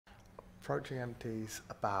Approaching Empty's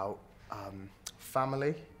about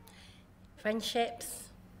family Friendships.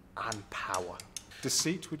 and power.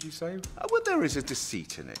 Deceit, would you say? Well, there is a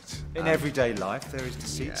deceit in it. In everyday life, there is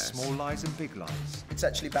deceit, Yes. small lies and big lies. It's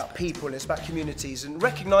actually about people, it's about communities and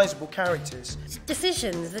recognisable characters.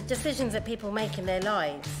 Decisions, the decisions that people make in their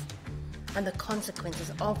lives and the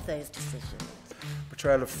consequences of those decisions.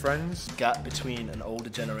 Betrayal of friends. Gap between an older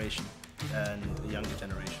generation and a younger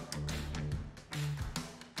generation.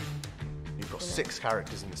 You've got 6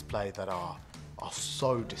 characters in this play that are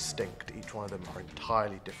so distinct. Each one of them are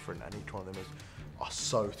entirely different, and each one of them are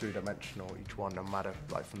so three-dimensional. Each one, no matter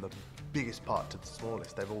like from the biggest part to the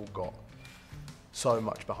smallest, they've all got so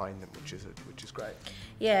much behind them, which is great.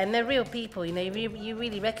 Yeah, and they're real people, you know, you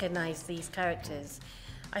really recognise these characters.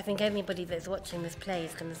 I think anybody that's watching this play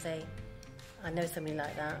is going to say, I know somebody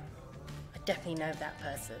like that. I definitely know that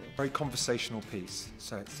person. Very conversational piece,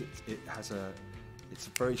 so it's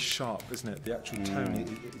very sharp, isn't it? The actual tone,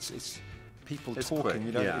 it's people It's talking, quick,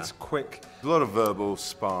 you know, yeah. it's quick. There's a lot of verbal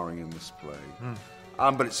sparring in this play.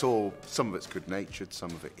 But it's all, some of it's good-natured,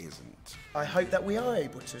 some of it isn't. I hope that we are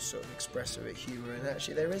able to sort of express a bit of humour, and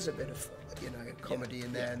actually there is a bit of, you know, comedy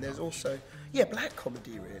in there, and there's also, black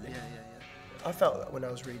comedy really. I felt that when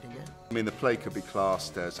I was reading it. I mean, the play could be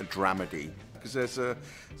classed as a dramedy, because there's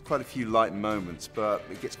quite a few light moments, but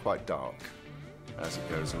it gets quite dark as it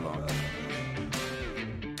goes along.